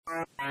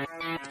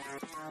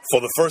For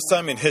the first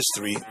time in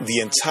history, the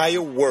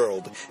entire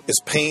world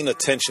is paying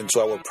attention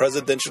to our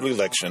presidential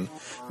election,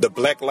 the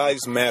Black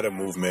Lives Matter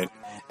movement,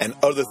 and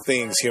other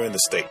things here in the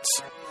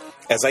States.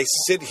 As I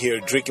sit here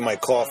drinking my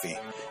coffee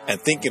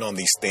and thinking on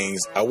these things,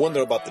 I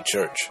wonder about the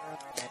church.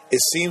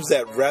 It seems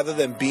that rather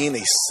than being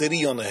a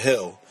city on a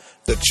hill,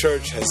 the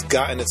church has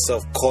gotten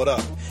itself caught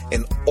up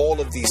in all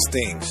of these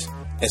things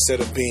instead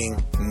of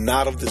being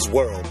not of this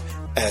world,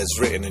 as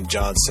written in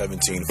John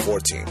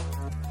 17:14.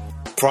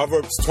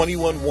 Proverbs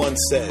 21:1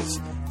 says,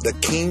 "The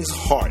king's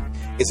heart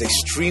is a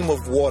stream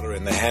of water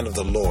in the hand of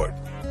the Lord.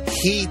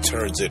 He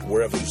turns it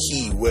wherever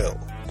he will."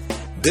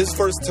 This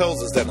verse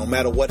tells us that no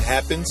matter what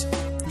happens,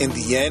 in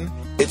the end,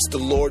 it's the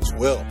Lord's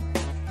will,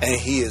 and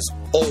he is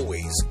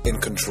always in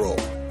control.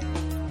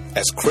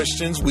 As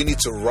Christians, we need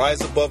to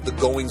rise above the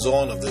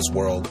goings-on of this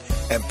world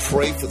and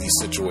pray for these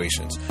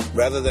situations,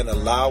 rather than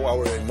allow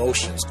our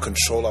emotions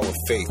control our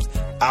faith.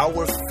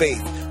 Our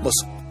faith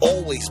must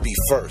always be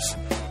first,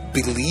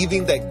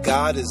 believing that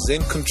God is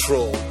in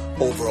control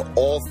over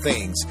all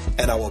things,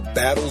 and our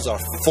battles are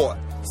fought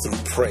through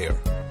prayer.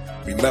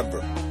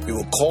 Remember, we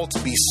were called to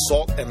be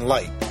salt and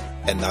light,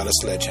 and not a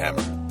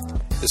sledgehammer.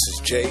 This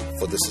is Jay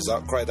for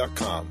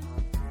ThisIsOutcry.com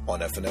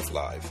on FNF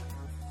Live.